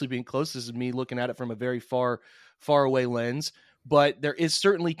me. Obviously, being close, this is me looking at it from a very far away lens. But there is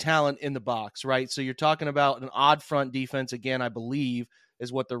certainly talent in the box, right? So you're talking about an odd front defense, again, I believe,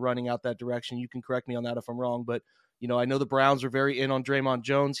 is what they're running out that direction. You can correct me on that if I'm wrong. But, I know the Browns are very in on Draymond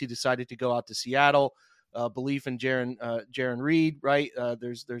Jones. He decided to go out to Seattle. Belief in Jaron Reed, right?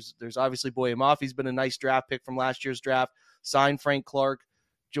 There's obviously Boye Mafi's been a nice draft pick from last year's draft. Signed Frank Clark.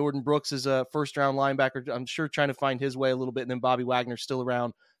 Jordan Brooks is a first-round linebacker. I'm sure trying to find his way a little bit. And then Bobby Wagner, still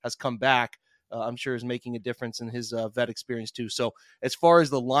around, has come back. I'm sure is making a difference in his vet experience too. So as far as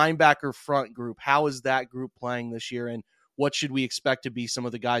the linebacker front group, how is that group playing this year? And what should we expect to be some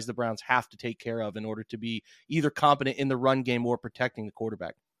of the guys the Browns have to take care of in order to be either competent in the run game or protecting the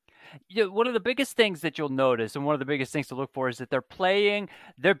quarterback? One of the biggest things that you'll notice, and one of the biggest things to look for, is that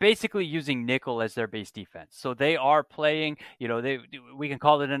they're basically using nickel as their base defense. So they are playing, we can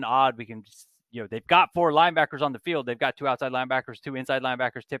call it an odd, we can they've got 4 linebackers on the field. They've got 2 outside linebackers, 2 inside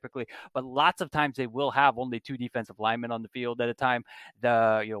linebackers typically, but lots of times they will have only 2 defensive linemen on the field at a time.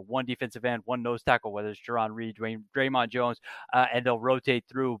 1 defensive end, 1 nose tackle, whether it's Jaron Reed, Draymond Jones, and they'll rotate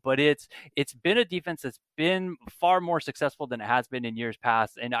through. But it's been a defense that's been far more successful than it has been in years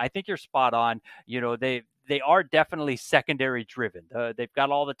past. And I think you're spot on. they are definitely secondary driven. They've got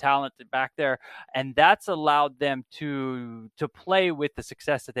all the talent back there, and that's allowed them to play with the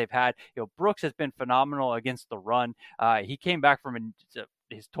success that they've had. Brooks has been phenomenal against the run. He came back from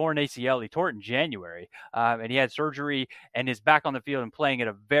his torn ACL. He tore it in January, and he had surgery and is back on the field and playing at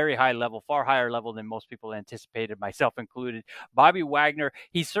a very high level, far higher level than most people anticipated, myself included. Bobby Wagner,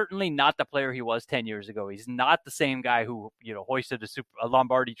 he's certainly not the player he was 10 years ago. He's not the same guy who, hoisted a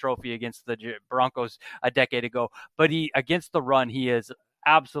Lombardi trophy against the Broncos a decade ago, but against the run, he is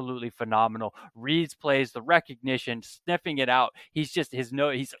absolutely phenomenal. Reads plays, the recognition, sniffing it out. He's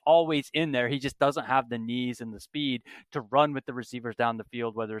always in there. He just doesn't have the knees and the speed to run with the receivers down the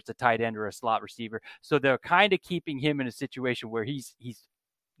field, whether it's a tight end or a slot receiver. So they're kind of keeping him in a situation where he's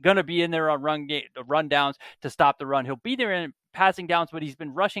going to be in there on run downs to stop the run. He'll be there in passing downs, but he's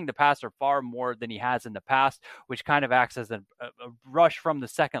been rushing the passer far more than he has in the past, which kind of acts as a rush from the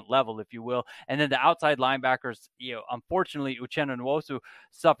second level, if you will. And then the outside linebackers, unfortunately, Uchenna Nwosu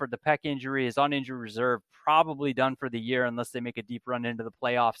suffered the pec injury, is on injury reserve, probably done for the year unless they make a deep run into the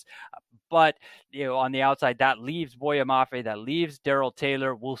playoffs. But, on the outside, that leaves Boya Mafe, that leaves Darrell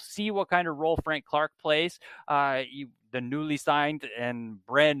Taylor. We'll see what kind of role Frank Clark plays. The newly signed and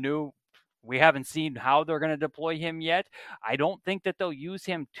brand new, we haven't seen how they're going to deploy him yet. I don't think that they'll use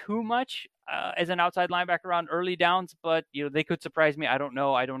him too much as an outside linebacker on early downs, but they could surprise me. I don't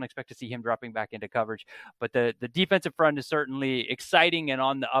know. I don't expect to see him dropping back into coverage, but the defensive front is certainly exciting and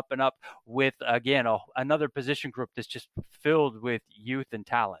on the up and up with, again, another position group that's just filled with youth and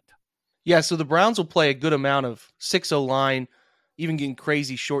talent. Yeah, so the Browns will play a good amount of 6-0 line, even getting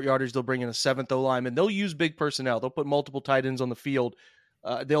crazy short yardage. They'll bring in a 7th O lineman. They'll use big personnel. They'll put multiple tight ends on the field.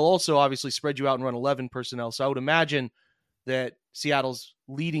 They'll also obviously spread you out and run 11 personnel. So I would imagine that Seattle's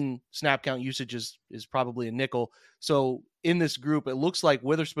leading snap count usage is probably a nickel. So in this group, it looks like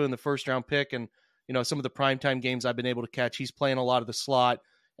Witherspoon, the first round pick, and some of the primetime games I've been able to catch, he's playing a lot of the slot.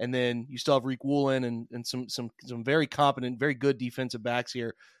 And then you still have Reek Woolen and some very competent, very good defensive backs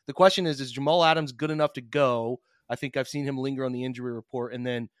here. The question is Jamal Adams good enough to go? I think I've seen him linger on the injury report. And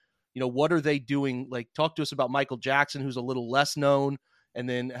then, what are they doing? Like, talk to us about Michael Jackson, who's a little less known, and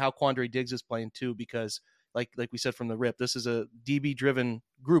then how Quandre Diggs is playing too, because like we said from the rip, this is a DB-driven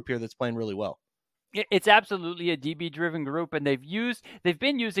group here that's playing really well. It's absolutely a DB-driven group, and they've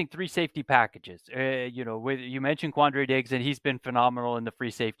been using 3 safety packages. You mentioned Quandre Diggs, and he's been phenomenal in the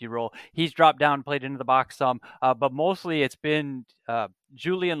free safety role. He's dropped down, played into the box some, but mostly it's been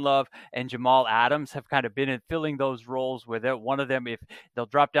Julian Love and Jamal Adams have kind of been filling those roles with it. One of them, if they'll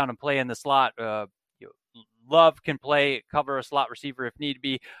drop down and play in the slot, Love can cover a slot receiver if need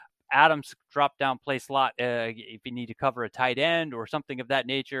be. Adams drop down, play slot if you need to cover a tight end or something of that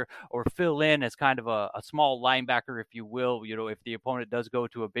nature, or fill in as kind of a small linebacker, if you will, if the opponent does go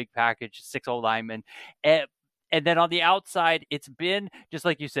to a big package, 6-0 lineman. And then on the outside, it's been, just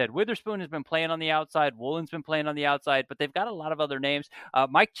like you said, Witherspoon has been playing on the outside. Woolen's been playing on the outside, but they've got a lot of other names.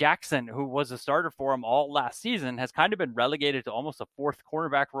 Mike Jackson, who was a starter for him all last season, has kind of been relegated to almost a 4th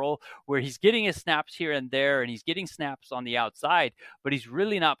cornerback role where he's getting his snaps here and there, and he's getting snaps on the outside, but he's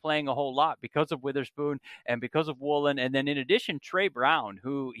really not playing a whole lot because of Witherspoon and because of Woolen. And then in addition, Trey Brown,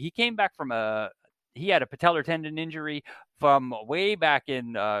 who he came back from he had a patellar tendon injury from way back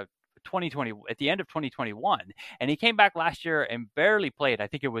in 2020, at the end of 2021, and he came back last year and barely played. I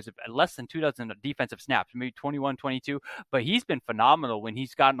think it was less than 2 dozen defensive snaps, maybe 21, 22, but he's been phenomenal when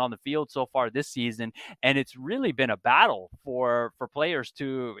he's gotten on the field so far this season, and it's really been a battle for players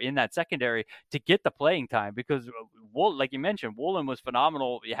in that secondary to get the playing time, because like you mentioned, Woolen was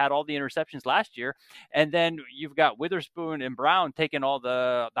phenomenal. He had all the interceptions last year, and then you've got Witherspoon and Brown taking all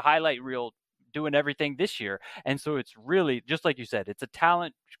the highlight reel, doing everything this year. And so it's really, just like you said, it's a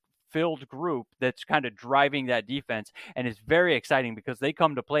talent filled group that's kind of driving that defense, and it's very exciting because they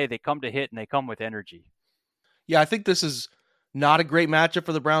come to play, they come to hit, and they come with energy. Yeah, I think this is not a great matchup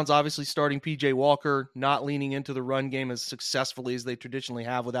for the Browns. Obviously, starting PJ Walker, not leaning into the run game as successfully as they traditionally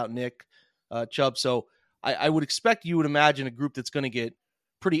have without Nick Chubb. So I would expect, you would imagine, a group that's going to get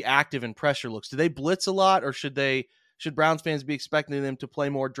pretty active in pressure looks. Do they blitz a lot, or should Browns fans be expecting them to play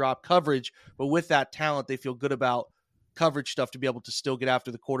more drop coverage? But with that talent, they feel good about coverage stuff to be able to still get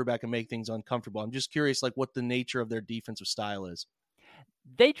after the quarterback and make things uncomfortable. I'm just curious, what the nature of their defensive style is.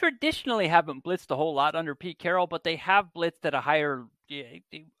 They traditionally haven't blitzed a whole lot under Pete Carroll, but they have blitzed at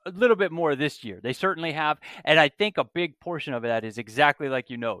a little bit more this year. They certainly have. And I think a big portion of that is exactly like,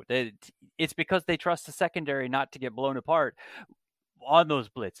 it's because they trust the secondary not to get blown apart. on those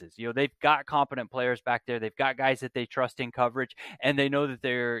blitzes. They've got competent players back there. They've got guys that they trust in coverage, and they know that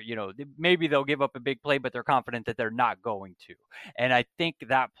they're, maybe they'll give up a big play, but they're confident that they're not going to. And I think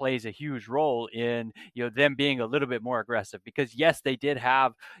that plays a huge role in, them being a little bit more aggressive, because yes, they did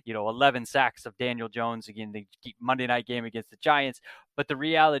have, 11 sacks of Daniel Jones again, the Monday night game against the Giants. But the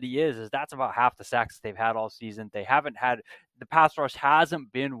reality is that's about half the sacks they've had all season. They haven't had, the pass rush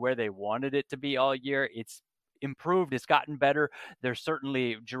hasn't been where they wanted it to be all year. It's improved. It's gotten better. There's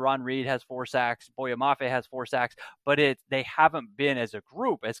certainly, Jaron Reed has 4 sacks. Boye Mafe has 4 sacks, but they haven't been as a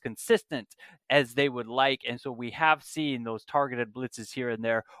group as consistent as they would like. And so we have seen those targeted blitzes here and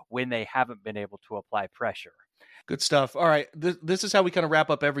there when they haven't been able to apply pressure. Good stuff. All right. This is how we kind of wrap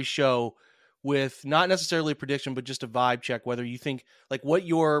up every show, with not necessarily a prediction, but just a vibe check, whether you think, like, what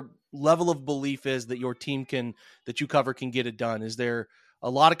your level of belief is that your team that you cover can get it done. Is there a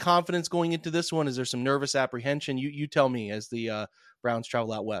lot of confidence going into this one? Is there some nervous apprehension? You tell me as the Browns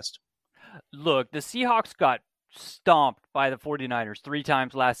travel out west. Look, the Seahawks got stomped by the 49ers 3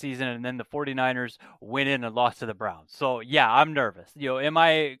 times last season, and then the 49ers went in and lost to the Browns. So, yeah, I'm nervous. Am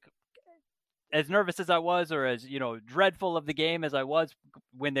I as nervous as I was, or as, dreadful of the game as I was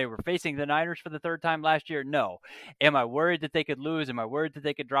when they were facing the Niners for the 3rd time last year? No. Am I worried that they could lose? Am I worried that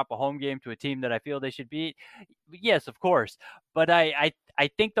they could drop a home game to a team that I feel they should beat? Yes, of course. But I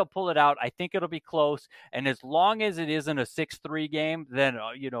think they'll pull it out. I think it'll be close. And as long as it isn't a 6-3 game, then,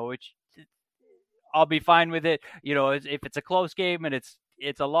 I'll be fine with it. If it's a close game and it's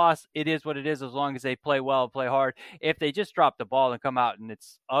a loss, it is what it is, as long as they play well, play hard. If they just drop the ball and come out and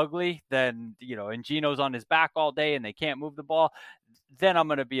it's ugly, then, and Geno's on his back all day and they can't move the ball, then I'm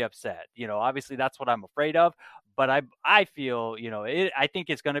going to be upset. Obviously that's what I'm afraid of, but I feel, I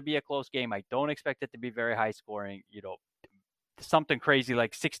think it's going to be a close game. I don't expect it to be very high scoring, something crazy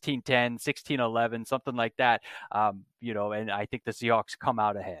like 16-10, 16-11, something like that. And I think the Seahawks come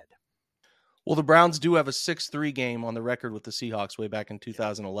out ahead. Well, the Browns do have a 6-3 game on the record with the Seahawks way back in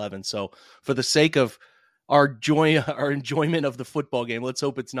 2011. So for the sake of our enjoyment of the football game, let's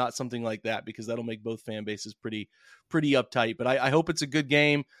hope it's not something like that, because that'll make both fan bases pretty uptight. But I hope it's a good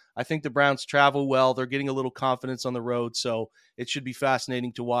game. I think the Browns travel well. They're getting a little confidence on the road, so it should be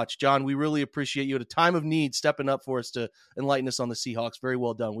fascinating to watch. John, we really appreciate you at a time of need stepping up for us to enlighten us on the Seahawks. Very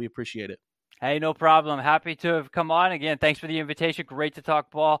well done. We appreciate it. Hey, no problem. Happy to have come on. Again, thanks for the invitation. Great to talk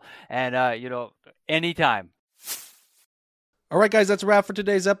ball. And, anytime. All right, guys, that's a wrap for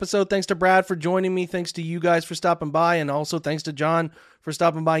today's episode. Thanks to Brad for joining me. Thanks to you guys for stopping by. And also thanks to John for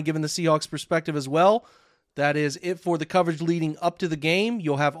stopping by and giving the Seahawks perspective as well. That is it for the coverage leading up to the game.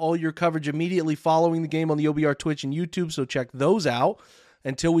 You'll have all your coverage immediately following the game on the OBR Twitch and YouTube, so check those out.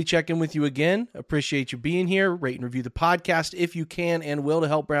 Until we check in with you again, appreciate you being here. Rate and review the podcast if you can and will, to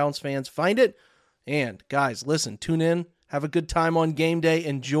help Browns fans find it. And guys, listen, tune in, have a good time on game day,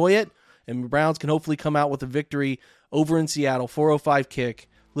 enjoy it, and the Browns can hopefully come out with a victory over in Seattle. 4:05 kick,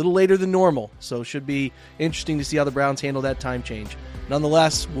 a little later than normal, so it should be interesting to see how the Browns handle that time change.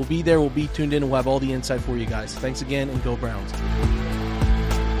 Nonetheless, we'll be there, we'll be tuned in, and we'll have all the insight for you guys. Thanks again, and go Browns.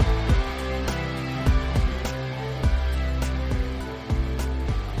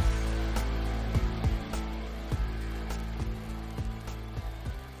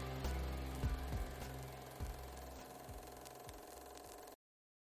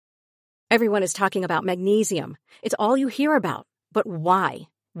 Everyone is talking about magnesium. It's all you hear about. But why?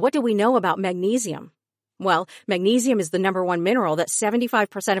 What do we know about magnesium? Well, magnesium is the #1 mineral that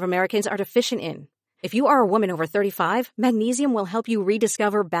 75% of Americans are deficient in. If you are a woman over 35, magnesium will help you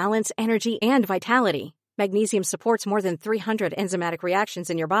rediscover balance, energy, and vitality. Magnesium supports more than 300 enzymatic reactions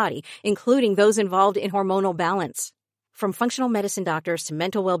in your body, including those involved in hormonal balance. From functional medicine doctors to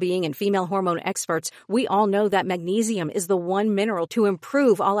mental well-being and female hormone experts, we all know that magnesium is the one mineral to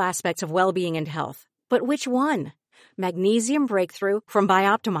improve all aspects of well-being and health. But which one? Magnesium Breakthrough from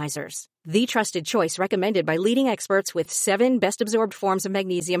Bioptimizers, the trusted choice recommended by leading experts with 7 best-absorbed forms of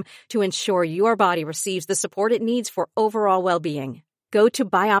magnesium to ensure your body receives the support it needs for overall well-being. Go to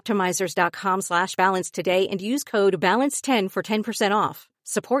bioptimizers.com/balance today and use code BALANCE10 for 10% off.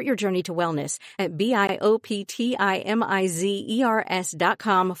 Support your journey to wellness at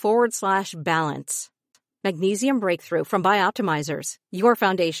bioptimizers.com/balance. Magnesium Breakthrough from Bioptimizers, your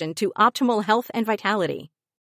foundation to optimal health and vitality.